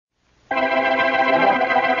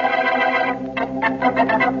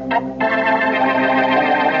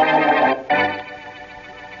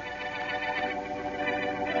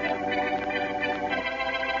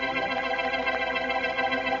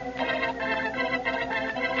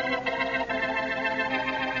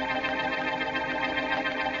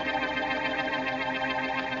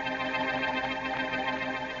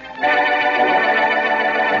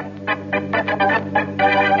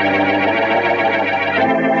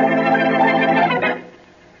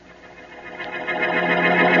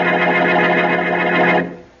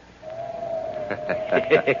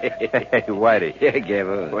Hey, Whitey. Yeah,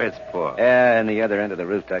 Gabbo. Where's Paul? In the other end of the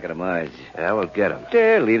roof talking to Marge. Yeah, we'll get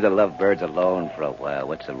him. Leave the lovebirds alone for a while.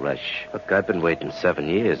 What's the rush? Look, I've been waiting 7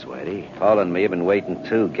 years, Whitey. Paul and me have been waiting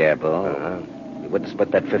too, Gabbo. Uh-huh. We wouldn't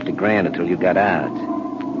split that 50 grand until you got out.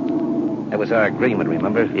 That was our agreement,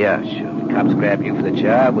 remember? Yeah, sure. The cops grabbed you for the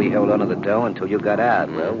job. We held on to the dough until you got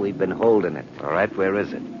out. Well, we've been holding it. All right, where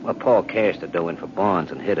is it? Well, Paul cashed the dough in for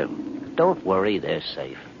bonds and hit him. Don't worry, they're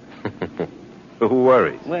safe. Who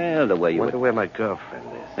worries? Well, the way you... Wonder where my girlfriend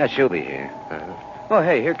is. Now, she'll be here. Uh-huh. Oh,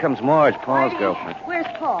 hey, here comes Marge, Paul's Whitey, girlfriend. Where's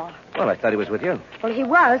Paul? Well, I thought he was with you. Well, he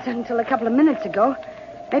was until a couple of minutes ago.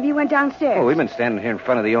 Maybe he went downstairs. Oh, we've been standing here in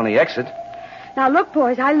front of the only exit. Now, look,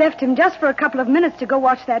 boys, I left him just for a couple of minutes to go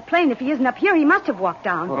watch that plane. If he isn't up here, he must have walked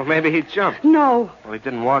down. Well, maybe he jumped. No. Well, he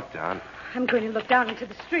didn't walk down. I'm going to look down into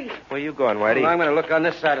the street. Where you going, Whitey? Well, I'm going to look on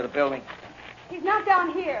this side of the building. He's not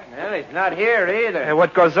down here. Well, he's not here either. Hey,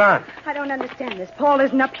 what goes on? I don't understand this. Paul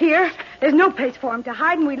isn't up here. There's no place for him to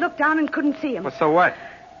hide, and we looked down and couldn't see him. Well, so what?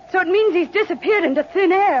 So it means he's disappeared into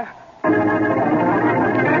thin air.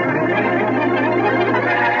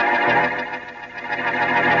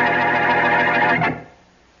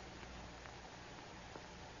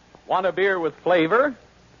 Want a beer with flavor?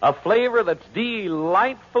 A flavor that's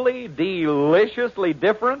delightfully, deliciously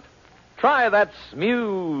different? Try that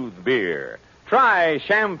smooth beer. Try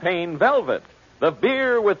Champagne Velvet, the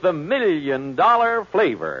beer with the $1 million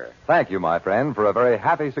flavor. Thank you, my friend, for a very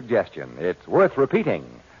happy suggestion. It's worth repeating.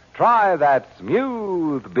 Try that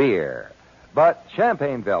smooth beer. But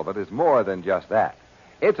Champagne Velvet is more than just that.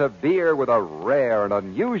 It's a beer with a rare and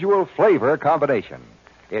unusual flavor combination.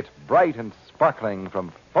 It's bright and sparkling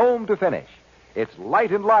from foam to finish. It's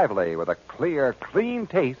light and lively with a clear, clean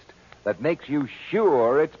taste that makes you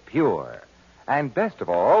sure it's pure. And best of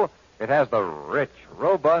all, it has the rich,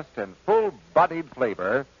 robust, and full-bodied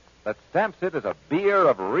flavor that stamps it as a beer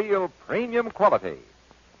of real premium quality.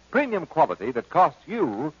 Premium quality that costs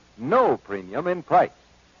you no premium in price.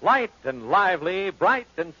 Light and lively, bright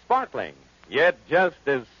and sparkling, yet just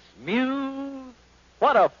as smooth.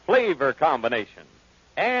 What a flavor combination.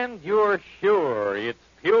 And you're sure it's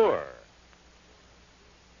pure.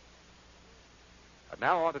 And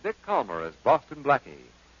now on to Dick Calmer as Boston Blackie.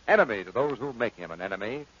 Enemy to those who make him an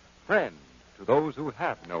enemy. Friend to those who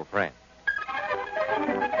have no friend.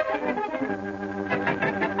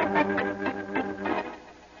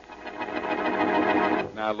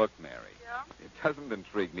 Now, look, Mary. Yeah? It doesn't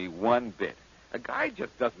intrigue me one bit. A guy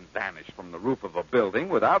just doesn't vanish from the roof of a building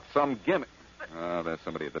without some gimmick. Oh, there's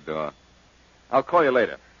somebody at the door. I'll call you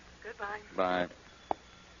later. Goodbye. Bye.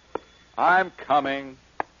 I'm coming.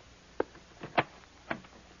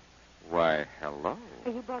 Why, hello.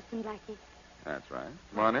 Are you Boston Blackie? That's right.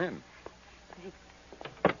 Come on in. Thanks.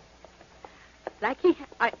 Blackie,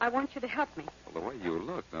 I want you to help me. Well, the way you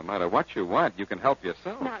look, no matter what you want, you can help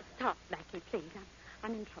yourself. Now, stop, Blackie, please.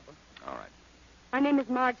 I'm in trouble. All right. My name is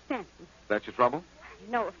Marge Stanton. That's your trouble?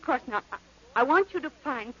 No, of course not. I want you to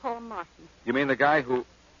find Paul Martin. You mean the guy who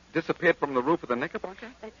disappeared from the roof of the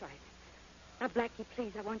Knickerbocker? That's right. Now, Blackie,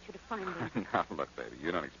 please, I want you to find him. Now, look, baby,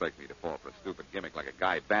 you don't expect me to fall for a stupid gimmick like a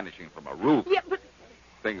guy vanishing from a roof. Yeah, but...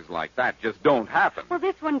 Things like that just don't happen. Well,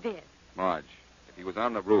 this one did. Marge, if he was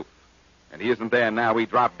on the roof and he isn't there now, he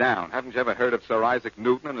dropped down. Haven't you ever heard of Sir Isaac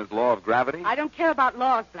Newton and his law of gravity? I don't care about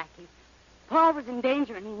laws, Blackie. Paul was in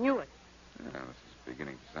danger, and he knew it. Yeah, this is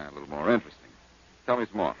beginning to sound a little more interesting. Tell me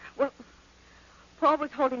some more. Well, Paul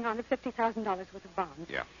was holding on to $50,000 worth of bonds.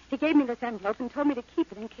 Yeah. He gave me this envelope and told me to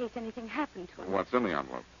keep it in case anything happened to him. What's in the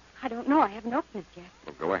envelope? I don't know. I haven't opened it yet.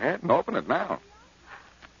 Well, go ahead and open it now.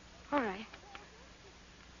 All right.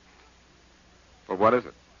 Well, what is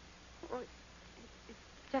it? Well,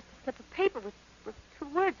 it's just a slip of paper with 2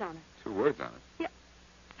 words on it. 2 words on it. Yeah.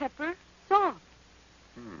 Pepper, salt.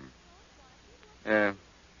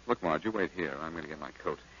 Look, Marge, you wait here. I'm going to get my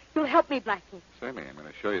coat. You'll help me, Blackie. Certainly, I'm going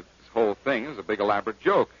to show you this whole thing is a big elaborate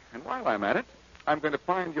joke. And while I'm at it, I'm going to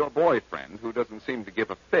find your boyfriend who doesn't seem to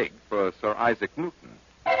give a fig for Sir Isaac Newton.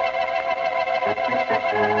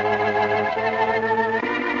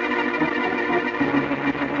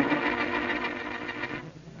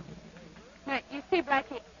 Now, you see,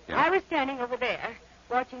 Blackie, Yeah? I was standing over there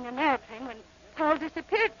watching an airplane when Paul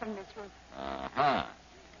disappeared from this roof. Uh-huh.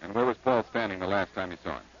 And where was Paul standing the last time you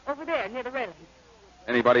saw him? Over there, near the railing.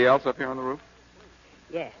 Anybody else up here on the roof?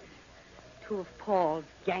 Yes. 2 of Paul's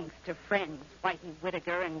gangster friends, Whitey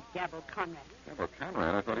Whittaker and Gabble Conrad. Yeah, well,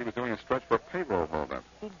 Conrad, I thought he was doing a stretch for a payroll holdup.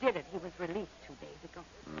 He did it. He was released 2 days ago.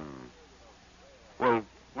 Well,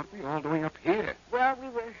 what are we all doing up here? Well, we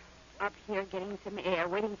were up here getting some air,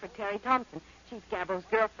 waiting for Terry Thompson, Chief Gabble's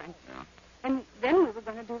girlfriend. Yeah. And then we were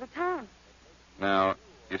going to do the town. Now,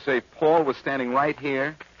 You say Paul was standing right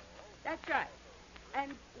here? That's right.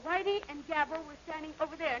 And Whitey and Gabble were standing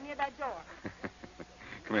over there near that door.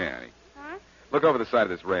 Come here, honey. Huh? Look over the side of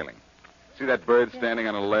this railing. See that bird standing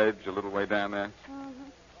on a ledge a little way down there? Mm-hmm.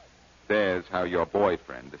 There's how your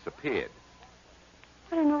boyfriend disappeared.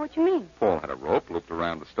 I don't know what you mean. Paul had a rope looped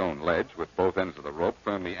around the stone ledge with both ends of the rope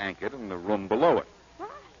firmly anchored in the room below it.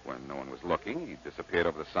 What? When no one was looking, he disappeared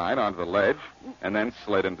over the side onto the ledge and then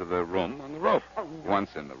slid into the room on the rope. Oh, no.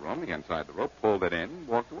 Once in the room, he untied the rope, pulled it in, and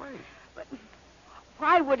walked away. But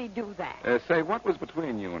why would he do that? Say, what was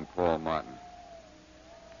between you and Paul Martin?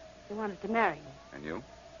 He wanted to marry me. And you?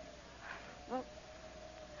 Well,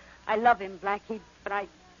 I love him, Blackie, but I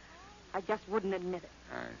just wouldn't admit it.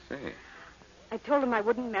 I see. I told him I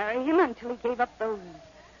wouldn't marry him until he gave up those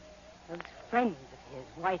friends of his,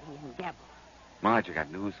 Whitey and Gabble. Marge, I got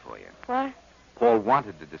news for you. What? Paul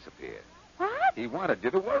wanted to disappear. What? He wanted you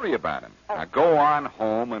to worry about him. Oh. Now go on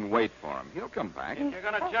home and wait for him. He'll come back. If you're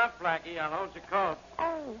going to jump, Blackie, I'll hold your coat.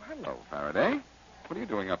 Oh, hello, Faraday. What are you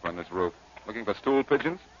doing up on this roof? Looking for stool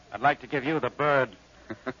pigeons? I'd like to give you the bird.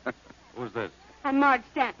 Who's this? I'm Marge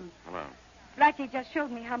Stanton. Hello. Blackie just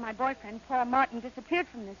showed me how my boyfriend, Paul Martin, disappeared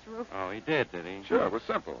from this roof. Oh, he did he? Sure, it was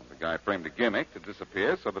simple. The guy framed a gimmick to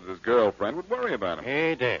disappear so that his girlfriend would worry about him.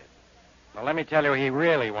 He did. Now, let me tell you, he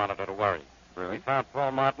really wanted her to worry. Really? We found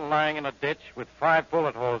Paul Martin lying in a ditch with 5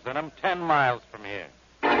 bullet holes in him 10 miles from here.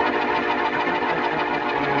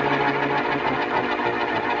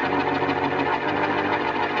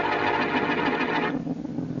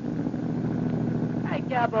 Hi,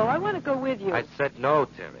 Gabbo. I want to go with you. I said no,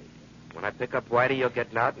 Terry. When I pick up Whitey, you're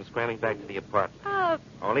getting out and scrambling back to the apartment. Oh,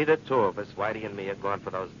 Only the two of us, Whitey and me, are going for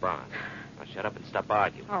those bonds. Now shut up and stop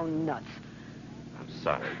arguing. oh, nuts. I'm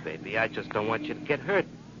sorry, baby. I just don't want you to get hurt.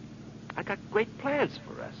 I got great plans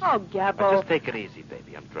for us. Oh, Now, Gabbo. just take it easy,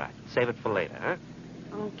 baby. I'm driving. Save it for later, huh?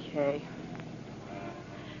 Okay.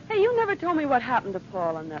 Hey, you never told me what happened to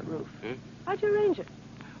Paul on that roof. Hmm? How'd you arrange it?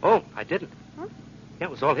 Oh, I didn't. Huh? Yeah,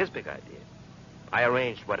 it was all his big idea. I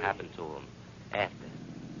arranged what happened to him after.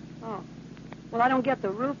 Oh. Well, I don't get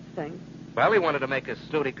the roof thing. Well, he wanted to make his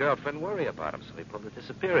snooty girlfriend worry about him, so he pulled the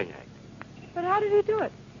disappearing act. But how did he do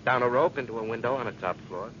it? Down a rope into a window on the top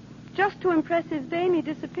floor. Just to impress his dame, he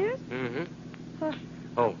disappears? Mm-hmm. Huh.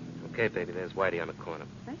 Oh, okay, baby. There's Whitey on the corner.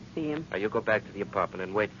 I see him. Now, you go back to the apartment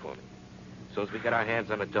and wait for me. As soon as we get our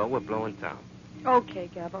hands on the dough, we're blowing town. Okay,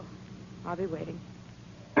 Gabbo. I'll be waiting.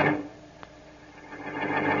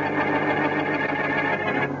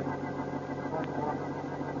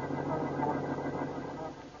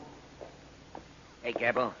 Hey,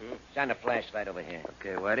 Gabbo. Shine the flashlight over here.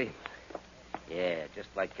 Okay, Whitey. Yeah, just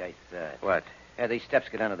like I thought. What? Yeah, these steps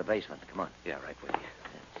go down to the basement. Come on. Yeah, right with you.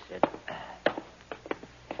 That's it.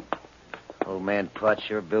 Old man Pot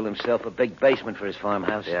sure built himself a big basement for his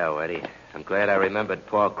farmhouse. Yeah, Whitey. I'm glad I remembered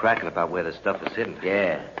Paul cracking about where the stuff is hidden.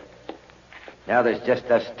 Yeah. Now there's just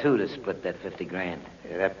us two to split that 50 grand.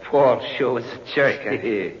 Yeah, that Paul sure was a jerk, huh?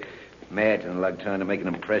 Yeah. Imagine Lug trying to make an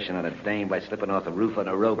impression on a dame by slipping off the roof on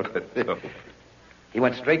a rope. He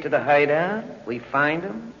went straight to the hideout. We find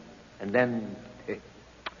him. And then...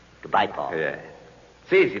 Goodbye, Paul. Yeah.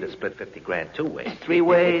 It's easy to split 50 grand 2 ways. 3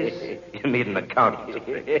 ways, you need an accountant.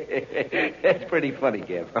 That's pretty funny,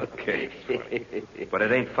 Gab. Okay, it's funny. But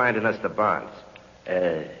it ain't finding us the bonds.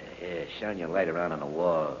 Yeah, shine your light around on the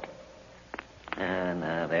wall. Ah,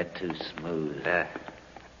 no, they're too smooth.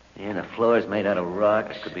 And the floor's made out of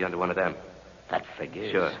rocks. Could be under one of them. That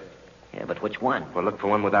figures. Sure. Yeah, but which one? Well, look for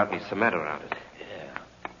one without any cement around it. Yeah.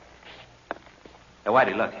 Hey,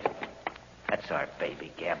 Whitey, look. That's our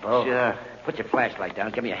baby, Gabbo. Sure. Put your flashlight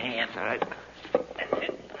down. Give me a hand. All right. That's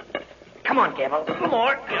it. Come on, Gabbo. A little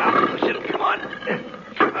more. Yeah, push it. Come on.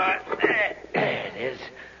 There it is.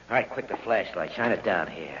 All right, quick, the flashlight. Shine it down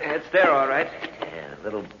here. It's there, all right. Yeah, a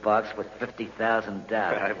little box with $50,000.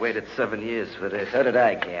 I've waited 7 years for this. So did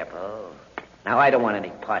I, Gabbo. Now, I don't want any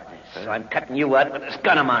partners, so I'm cutting you out with this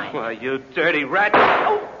gun of mine. Why, you dirty rat.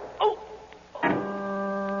 Oh!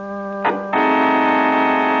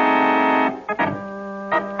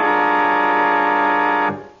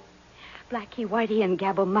 Blackie, Whitey, and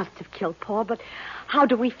Gabbo must have killed Paul, but how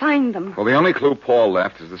do we find them? Well, the only clue Paul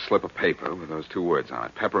left is this slip of paper with those 2 words on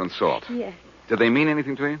it, pepper and salt. Yes. Did they mean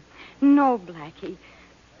anything to you? No, Blackie.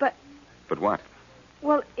 But what?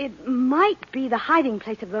 Well, it might be the hiding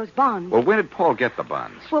place of those bonds. Well, where did Paul get the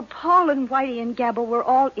bonds? Well, Paul and Whitey and Gabbo were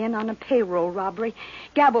all in on a payroll robbery.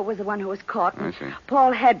 Gabbo was the one who was caught. I see.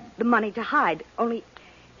 Paul had the money to hide, only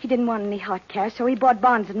he didn't want any hot cash, so he bought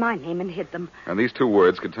bonds in my name and hid them. And these 2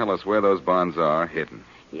 words could tell us where those bonds are hidden.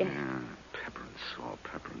 Yes. Yeah, pepper and salt,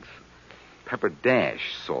 pepper and salt. Pepper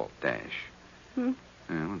dash, salt dash. Hmm?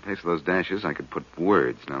 Well, in place of those dashes, I could put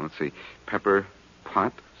words. Now, let's see. Pepper,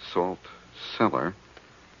 pot, salt, cellar.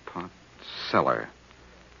 Pot, cellar.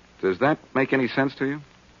 Does that make any sense to you?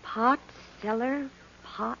 Pot, cellar,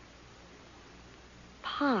 pot.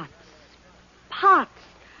 Pots.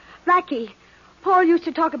 Blackie, Paul used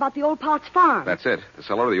to talk about the old Potts farm. That's it. The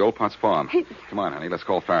cellar of the old Potts farm. Come on, honey. Let's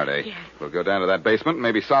call Faraday. Yes. We'll go down to that basement and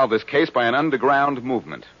maybe solve this case by an underground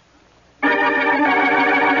movement.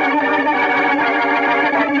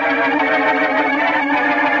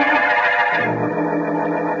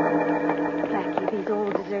 Blackie, these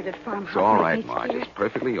old deserted farmhouses. It's all right, makes me Marge. scared. It's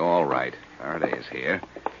perfectly all right. Faraday is here.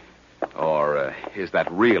 Or is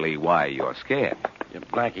that really why you're scared? Yeah,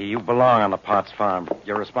 Blackie, you belong on the Potts farm.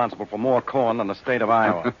 You're responsible for more corn than the state of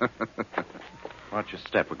Iowa. Watch your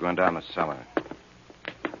step. We're going down the cellar.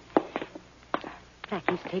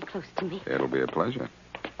 Blackie, stay close to me. It'll be a pleasure.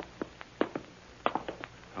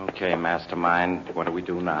 Okay, mastermind. What do we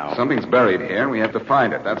do now? Something's buried here, and we have to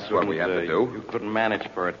find it. That's what we have to do. You couldn't manage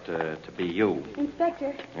for it to be you.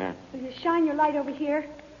 Inspector, Yeah. will you shine your light over here?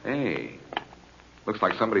 Hey. Looks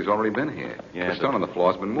like somebody's already been here. Yeah, The stone on the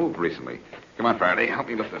floor's been moved recently. Come on, Faraday. Help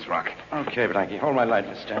me lift this rock. Okay, Blackie. Hold my light,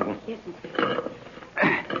 Miss Stanton. Yes, Inspector.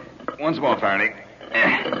 Once more, Faraday.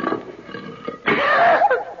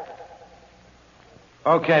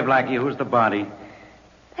 Okay, Blackie. Who's the body?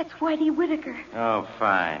 That's Whitey Whitaker. Oh,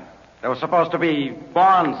 fine. There was supposed to be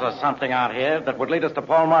bonds or something out here that would lead us to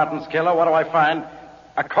Paul Martin's killer. What do I find?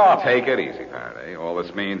 A corpse. Take it easy, Faraday. All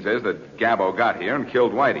this means is that Gabbo got here and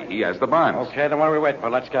killed Whitey. He has the bonds. Okay, then what are we waiting for?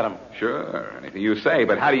 Let's get him. Sure, anything you say,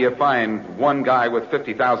 but how do you find one guy with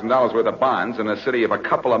 $50,000 worth of bonds in a city of a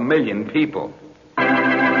couple of million people?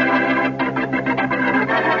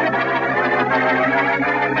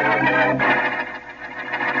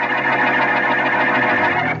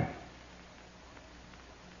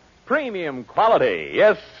 Premium quality,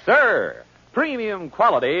 yes, sir. Premium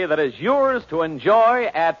quality that is yours to enjoy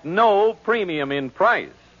at no premium in price.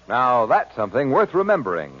 Now, that's something worth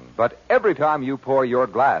remembering. But every time you pour your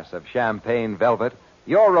glass of champagne velvet,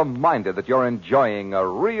 you're reminded that you're enjoying a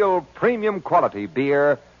real premium quality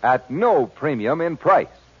beer at no premium in price.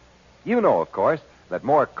 You know, of course, that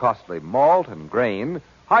more costly malt and grain,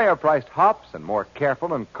 higher priced hops, and more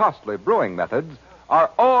careful and costly brewing methods are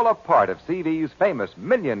all a part of CV's famous $1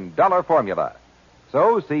 million formula.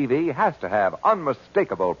 So CV has to have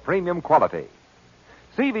unmistakable premium quality.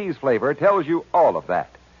 CV's flavor tells you all of that.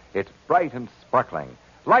 It's bright and sparkling,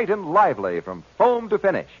 light and lively from foam to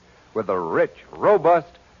finish, with the rich, robust,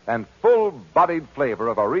 and full-bodied flavor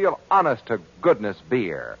of a real honest-to-goodness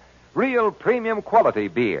beer. Real premium quality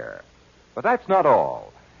beer. But that's not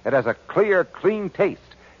all. It has a clear, clean taste,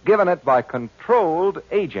 given it by controlled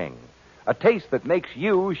aging. A taste that makes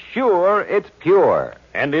you sure it's pure.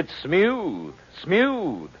 And it's smooth,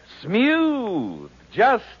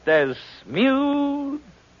 just as smooth.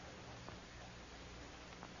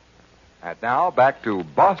 And now, back to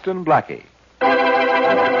Boston Blackie.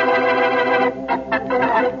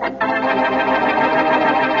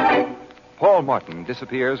 Paul Martin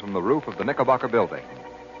disappears from the roof of the Knickerbocker building,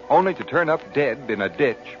 only to turn up dead in a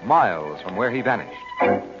ditch miles from where he vanished.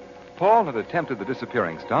 Paul had attempted the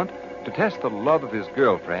disappearing stunt to test the love of his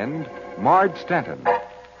girlfriend, Marge Stanton.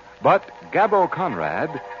 But Gabbo Conrad,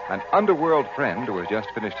 an underworld friend who has just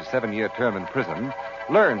finished a 7-year term in prison,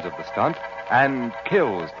 learns of the stunt and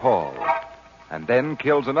kills Paul. And then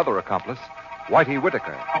kills another accomplice, Whitey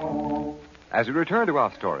Whitaker. As we return to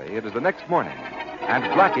our story, it is the next morning, and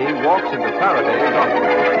Blackie walks into Faraday's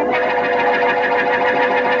office.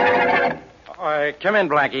 Come in,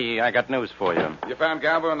 Blackie. I got news for you. You found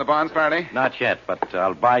Gabbo and the bonds, Faraday? Not yet, but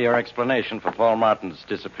I'll buy your explanation for Paul Martin's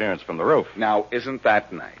disappearance from the roof. Now, isn't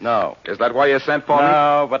that nice? No. Is that why you sent for me?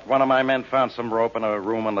 No, but one of my men found some rope in a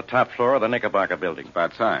room on the top floor of the Knickerbocker building.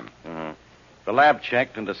 About time. Mm-hmm. The lab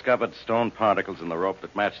checked and discovered stone particles in the rope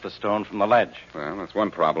that matched the stone from the ledge. Well, that's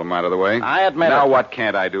one problem out of the way. I admit Now, it. what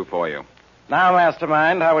can't I do for you? Now,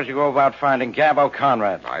 Mastermind, how would you go about finding Gabbo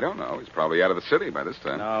Conrad? I don't know. He's probably out of the city by this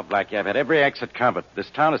time. No, Blackie, I've had every exit covered. This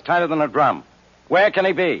town is tighter than a drum. Where can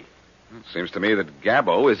he be? It seems to me that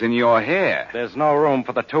Gabbo is in your hair. There's no room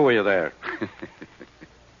for the two of you there. A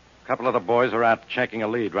couple of the boys are out checking a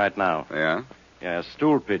lead right now. Yeah? Yeah, a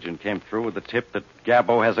stool pigeon came through with the tip that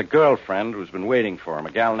Gabbo has a girlfriend who's been waiting for him,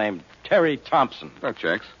 a gal named Terry Thompson. That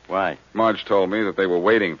checks. Why? Marge told me that they were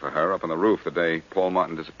waiting for her up on the roof the day Paul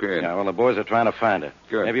Martin disappeared. Yeah, well, the boys are trying to find her.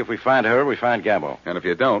 Good. Maybe if we find her, we find Gabbo. And if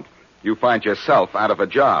you don't, you find yourself out of a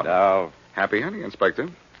job. Oh, Happy hunting, Inspector.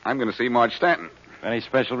 I'm going to see Marge Stanton. any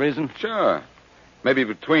special reason? Sure. Maybe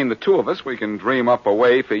between the two of us, we can dream up a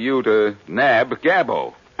way for you to nab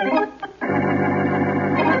Gabbo.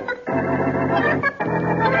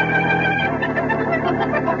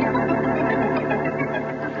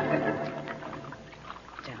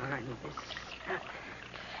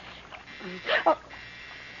 Oh.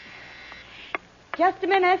 Just a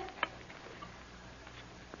minute.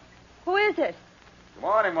 Who is it? Good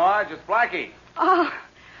morning, Marge. It's Blackie. Oh,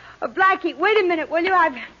 Blackie, wait a minute, will you?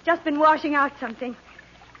 I've just been washing out something.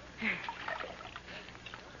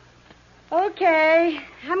 Okay,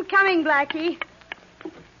 I'm coming, Blackie.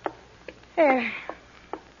 There.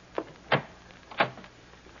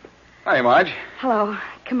 Hi, Marge. Hello.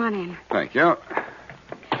 Come on in. Thank you.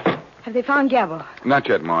 Have they found Gabbo? Not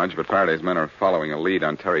yet, Marge, but Faraday's men are following a lead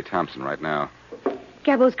on Terry Thompson right now.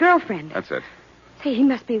 Gabbo's girlfriend. That's it. Say, he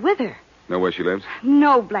must be with her. Know where she lives?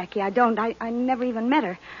 No, Blackie, I don't. I never even met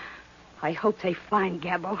her. I hope they find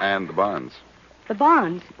Gabbo. And the bonds. The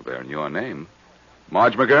bonds? Well, they're in your name.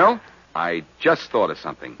 Marge McGill, I just thought of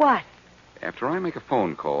something. What? After I make a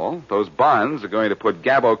phone call, those bonds are going to put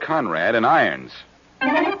Gabbo Conrad in irons.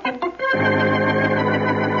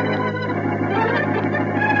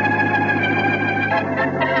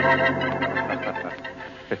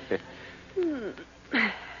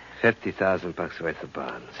 $50,000 worth of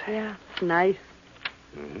bonds. Yeah, it's nice.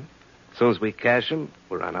 Mm-hmm. As soon as we cash them,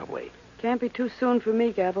 we're on our way. Can't be too soon for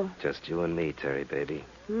me, Gabbo. Just you and me, Terry, baby.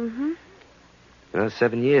 Mm-hmm.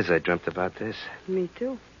 7 years I dreamt about this. Me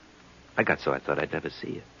too. I got so I thought I'd never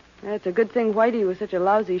see you. It's a good thing Whitey was such a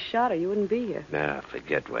lousy shot or you wouldn't be here. Nah,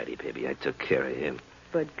 forget Whitey, baby. I took care of him.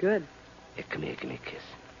 But good. Here, come here, give me a kiss.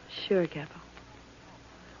 Sure, Gabbo.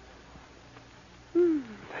 Hmm.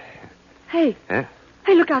 Hey. Huh?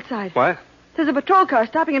 Hey, look outside. What? There's a patrol car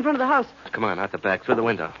stopping in front of the house. Come on, out the back, through the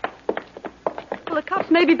window. Well, the cops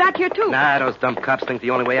may be back here, too. Nah, those dumb cops think the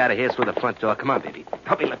only way out of here is through the front door. Come on, baby.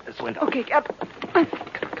 Help me lift this window. Okay, Gabbo.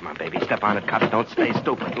 Come on, baby. Step on it, cops. Don't stay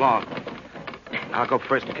stupid long. I'll go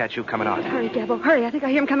first and catch you coming out. Hurry, Gabbo, hurry. I think I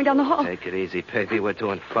hear him coming down the hall. Take it easy, baby. We're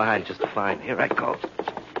doing fine, just fine. Here I go.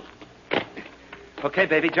 Okay,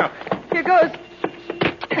 baby, jump. Here goes.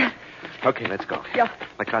 Okay, let's go. Yeah.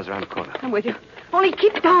 My car's around the corner. I'm with you. Only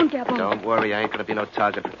keep down, Gabbo. Don't worry, I ain't going to be no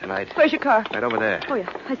target for tonight. Where's your car? Right over there. Oh,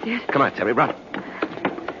 yeah, I see it. Come on, Terry, run.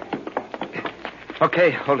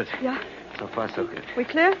 Okay, hold it. Yeah? So far, so good. We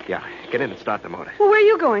clear? Yeah, get in and start the motor. Well, where are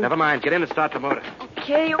you going? Never mind, get in and start the motor.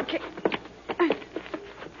 Okay.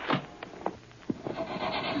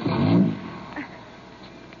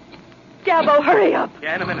 Gabbo, hurry up.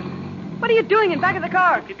 Yeah, in a minute. What are you doing in back of the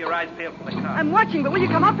car? Keep your eyes peeled for the car. I'm watching, but will you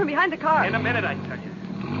come up from behind the car? In a minute, I tell you.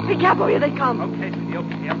 Hey, Gabbo, here they come. Okay, sweetie,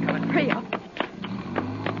 okay, I'm coming. Hurry up.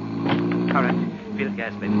 All right, feel the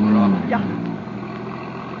gas, baby, we're off. Yeah.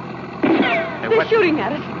 Hey, They're what? shooting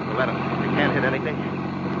at us. Well, let them. They can't hit anything.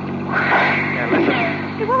 Yeah, listen.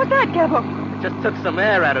 Hey, what was that, Gabbo? Just took some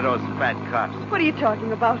air out of those fat cops. What are you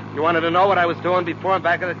talking about? You wanted to know what I was doing before in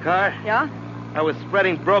back of the car? Yeah? I was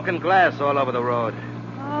spreading broken glass all over the road.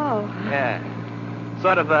 Oh. Yeah.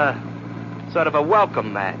 Sort of a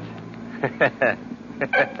welcome mat.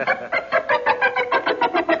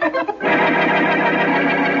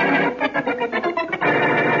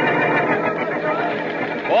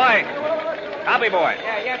 Boy. Copy, boy.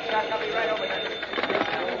 Yeah, Chuck. I'll be right over there.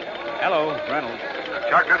 Hello, Reynolds.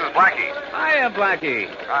 Chuck, this is Blackie. Hiya, Blackie.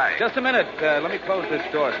 Hi. Just a minute. Let me close this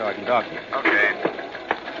door so I can talk to you. Okay.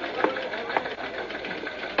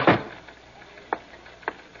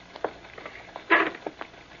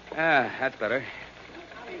 That's better.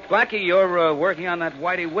 Blackie, you're working on that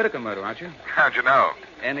Whitey Whitaker murder, aren't you? How'd you know?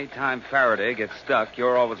 Anytime Faraday gets stuck,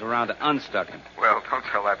 you're always around to unstuck him. Well, don't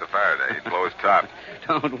tell that to Faraday. He'd blow his top.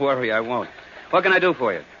 Don't worry, I won't. What can I do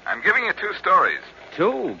for you? I'm giving you 2 stories.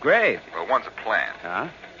 2? Great. Well, one's a plan, Huh?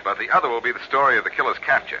 but the other will be the story of the killer's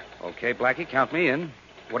capture. Okay, Blackie, count me in.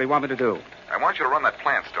 What do you want me to do? I want you to run that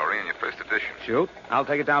plant story in your first edition. Shoot. I'll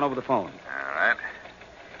take it down over the phone. All right.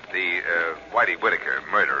 The Whitey Whitaker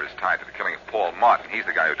murder is tied to the killing of Paul Martin. He's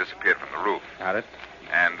the guy who disappeared from the roof. Got it?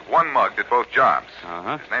 And one mug did both jobs.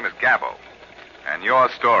 Uh-huh. His name is Gabbo. And your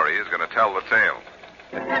story is going to tell the tale.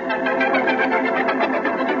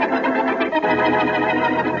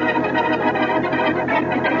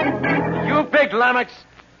 You big lummox.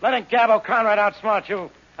 Letting Gabbo Conrad outsmart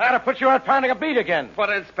you. I ought to put you out pounding a beat again. But,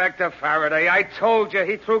 Inspector Faraday, I told you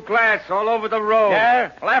he threw glass all over the road.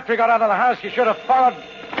 Yeah? Well, after he got out of the house, you should have followed...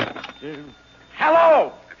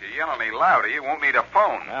 Hello! If you yell any louder, you won't need a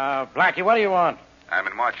phone. Blackie, what do you want? I'm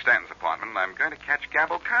in Marge Stanton's apartment, and I'm going to catch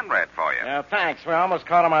Gabbo Conrad for you. Thanks. We almost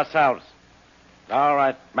caught him ourselves. All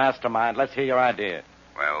right, mastermind. Let's hear your idea.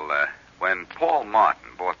 Well, when Paul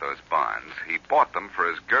Martin bought those bonds, he bought them for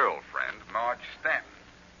his girlfriend, Marge Stanton.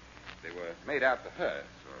 They were made out to her,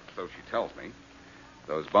 so she tells me.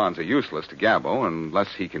 Those bonds are useless to Gabbo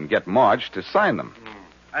unless he can get Marge to sign them.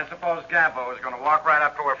 I suppose Gabbo is going to walk right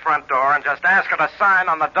up to her front door and just ask her to sign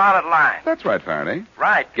on the dotted line. That's right, Faraday.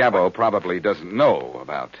 Right. Gabbo probably doesn't know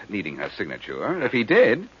about needing her signature. If he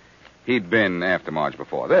did, he'd been after Marge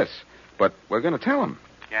before this. But we're going to tell him.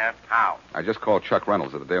 Yeah? How? I just called Chuck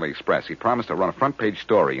Reynolds of the Daily Express. He promised to run a front-page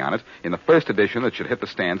story on it in the first edition that should hit the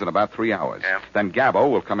stands in about 3 hours. Yeah. Then Gabbo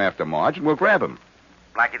will come after Marge, and we'll grab him.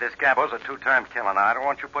 Blackie, this Gabbo's a two-term killer now. I don't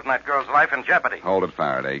want you putting that girl's life in jeopardy. Hold it,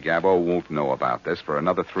 Faraday. Gabbo won't know about this for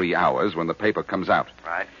another 3 hours when the paper comes out.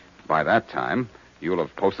 Right. By that time, you'll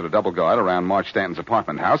have posted a double guard around Marge Stanton's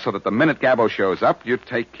apartment house so that the minute Gabbo shows up, you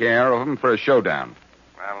take care of him for a showdown.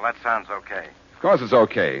 Well, that sounds okay. Of course it's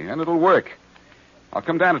okay, and it'll work. I'll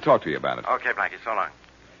come down and talk to you about it. Okay, Blackie, so long.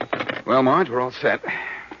 Well, Marge, we're all set.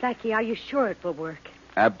 Blackie, are you sure it will work?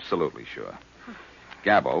 Absolutely sure.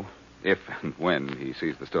 Gabbo, if and when he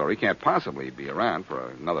sees the story, can't possibly be around for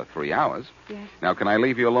another 3 hours. Yes. Now, can I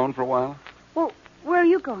leave you alone for a while? Well, where are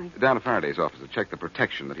you going? Down to Faraday's office to check the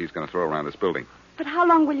protection that he's going to throw around this building. But how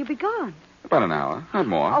long will you be gone? About an hour, not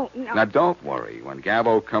more. Oh, no. Now, don't worry. When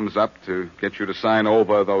Gabbo comes up to get you to sign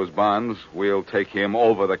over those bonds, we'll take him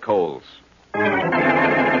over the coals.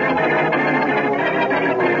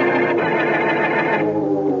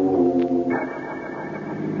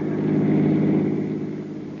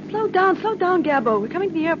 Slow down, Gabbo. We're coming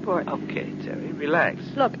to the airport. Okay, Terry, relax.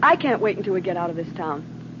 Look, I can't wait until we get out of this town.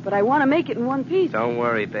 But I want to make it in one piece. Don't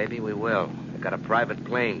worry, baby, we will. I got a private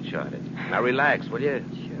plane chartered. Now relax, will you?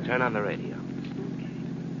 Sure. Turn on the radio.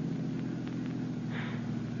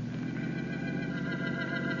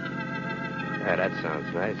 Yeah, that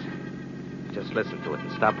sounds nice. Just listen to it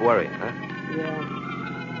and stop worrying, huh? Yeah.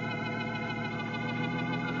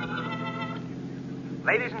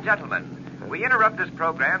 Ladies and gentlemen, we interrupt this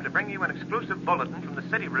program to bring you an exclusive bulletin from the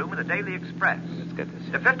city room of the Daily Express. Let's get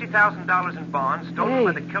this. The $50,000 in bonds stolen Hey.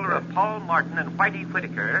 by the killer of Paul Martin and Whitey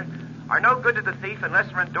Whitaker are no good to the thief unless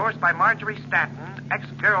they're endorsed by Marjorie Stanton,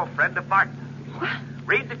 ex-girlfriend of Martin. What?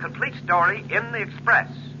 Read the complete story in the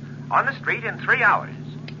Express. On the street in 3 hours.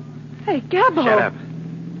 Hey, Gabbo. Shut up.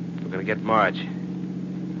 We're going to get Marge.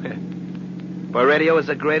 Boy, radio is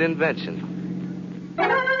a great invention.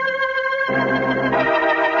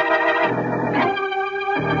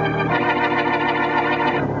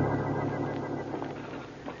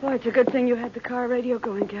 Boy, it's a good thing you had the car radio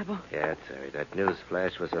going, Gabbo. Yeah, Terry, that news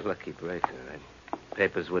flash was a lucky break, all right.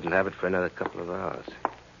 Papers wouldn't have it for another couple of hours.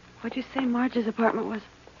 What'd you say Marge's apartment was?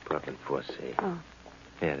 Brooklyn 4C. Oh.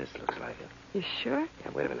 Yeah, this looks like it. You sure?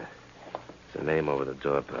 Yeah, wait a minute. It's a name over the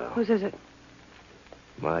doorbell. Whose is it?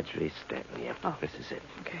 Marjorie Stanton. Yeah, Oh. this is it.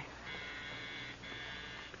 Okay.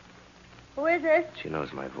 Who is it? She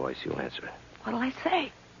knows my voice. You answer it. What'll I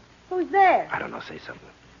say? Who's there? I don't know. Say something.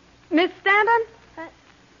 Miss Stanton?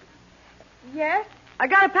 Yes? I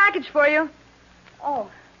got a package for you. Oh,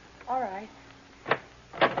 all right.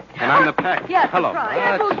 And I'm the pack. Yes, Hello. that's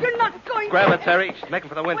right. Marge. Gabbo, you're not going Grab to... her, Terry. She's making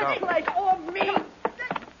for the window. Let of me. Let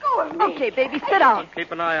go of me. Okay, baby, sit down.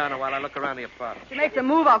 Keep an eye on her while I look around the apartment. If she makes a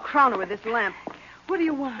move, I'll crown her with this lamp. What do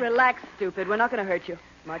you want? Relax, stupid. We're not going to hurt you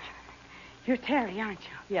much. You're Terry, aren't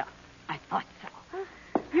you? Yeah. I thought so.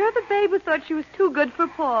 You're the babe who thought she was too good for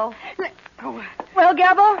Paul. Let go. Well,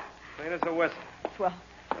 Gabbo? Clean as a whistle. Well,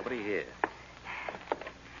 Nobody here.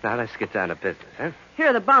 Now let's get down to business, huh? here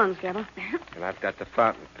are the bonds, Gabbo. And I've got the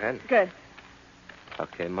fountain pen. Good.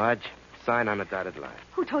 Okay, Marge, sign on the dotted line.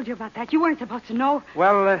 Who told you about that? You weren't supposed to know.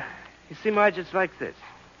 Well, you see, Marge, it's like this.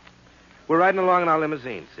 We're riding along in our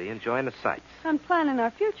limousine, see, enjoying the sights. I'm planning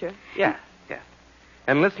our future. Yeah.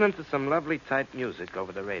 And listening to some lovely type music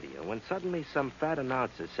over the radio when suddenly some fat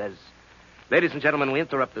announcer says, "Ladies and gentlemen, we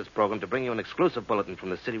interrupt this program to bring you an exclusive bulletin from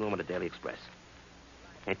the city room of the Daily Express."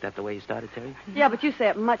 Ain't that the way you started, Terry? Yeah, but you say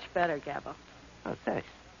it much better, Gabbo. Oh, thanks.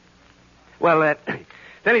 Well,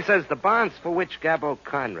 then he says the bonds for which Gabbo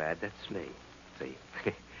Conrad, that's me, see,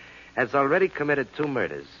 has already committed 2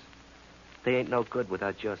 murders. They ain't no good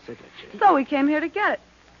without your signature. So we came here to get it.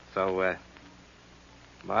 So,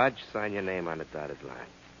 Marge, sign your name on the dotted line.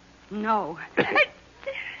 No.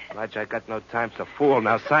 Marge, I got no time to fool.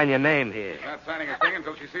 Now sign your name here. Not signing a thing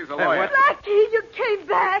until she sees the Hey, lawyer. what? Blackie, you came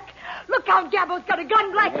back. Look out, Gabbo's got a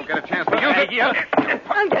gun, Blackie. Won't get a chance to use it.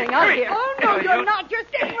 I'm getting out of here. Oh, no, you're not. You're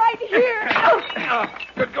staying right here.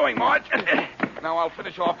 Good going, Marge. Now I'll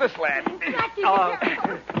finish off this lad. Blackie, be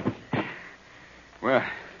careful. Well,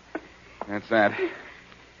 that's that.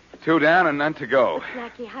 2 down and none to go.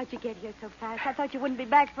 Blackie, how'd you get here so fast? I thought you wouldn't be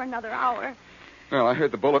back for another hour. Well, I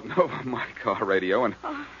heard the bulletin over my car radio and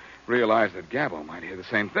realized that Gabbo might hear the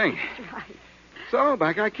same thing. That's right. So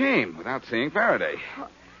back I came without seeing Faraday.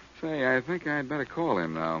 Say, I think I'd better call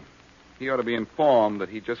him now. He ought to be informed that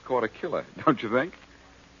he just caught a killer, don't you think?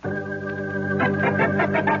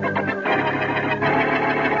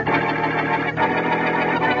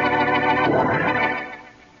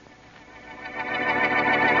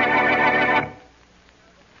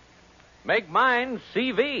 Make mine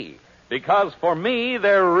CV, because for me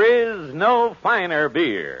there is no finer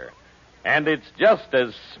beer. And it's just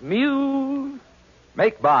as smooth.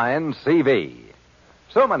 Make mine CV.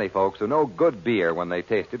 So many folks who know good beer when they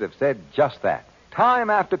taste it have said just that. Time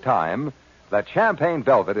after time, that Champagne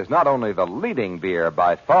Velvet is not only the leading beer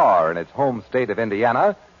by far in its home state of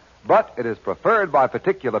Indiana, but it is preferred by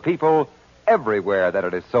particular people everywhere that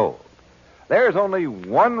it is sold. There's only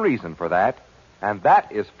one reason for that, and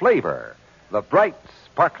that is flavor. The bright,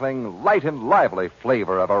 sparkling, light and lively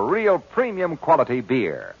flavor of a real premium quality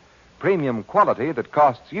beer. Premium quality that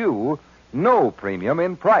costs you no premium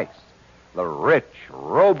in price. The rich,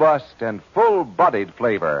 robust, and full-bodied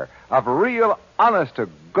flavor of real,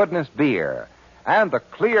 honest-to-goodness beer. And the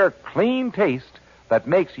clear, clean taste that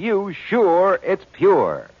makes you sure it's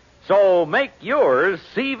pure. So make yours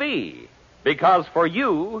CV, because for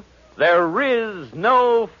you, there is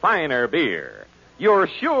no finer beer. You're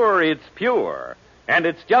sure it's pure, and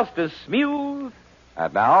it's just as smooth.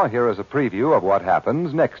 And now, here is a preview of what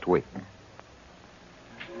happens next week.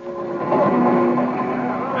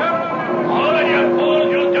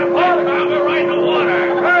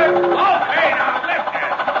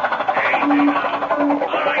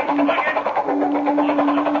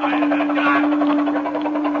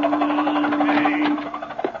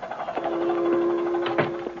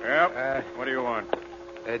 What do you want?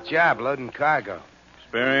 A job loading cargo.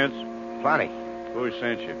 Experience? Plenty. Who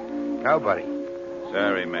sent you? Nobody.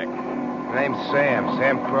 Sorry, Mac. Name's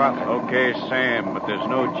Sam Crawford. Okay, Sam, but there's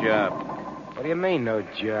no job. What do you mean, no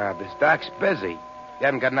job? This dock's busy. You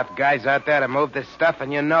haven't got enough guys out there to move this stuff,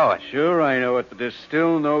 and you know it. Sure, I know it, but there's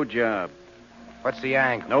still no job. What's the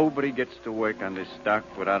angle? Nobody gets to work on this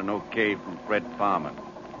dock without an okay from Fred Palmer.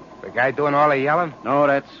 The guy doing all the yelling? No,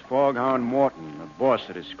 that's Foghorn Morton, the boss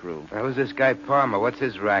of this crew. Now, who's this guy Palmer? What's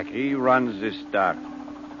his racket? He runs this dock.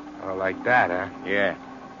 Oh, like that, huh? Yeah.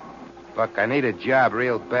 Look, I need a job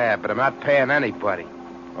real bad, but I'm not paying anybody.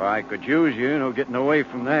 Well, I could use you. No getting away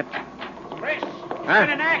from that. Chris, Huh? there's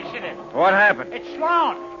been an accident. What happened? It's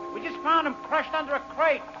Sloan. We just found him crushed under a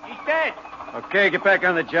crate. He's dead. Okay, get back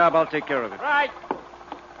on the job. I'll take care of it. Right.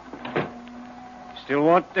 Still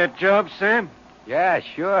want that job, Sam? Yeah,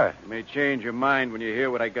 sure. You may change your mind when you hear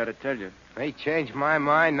what I got to tell you. May change my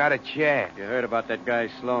mind, not a chance. You heard about that guy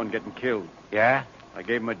Sloan getting killed. Yeah? I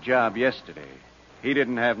gave him a job yesterday. He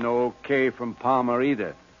didn't have no okay from Palmer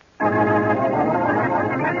either.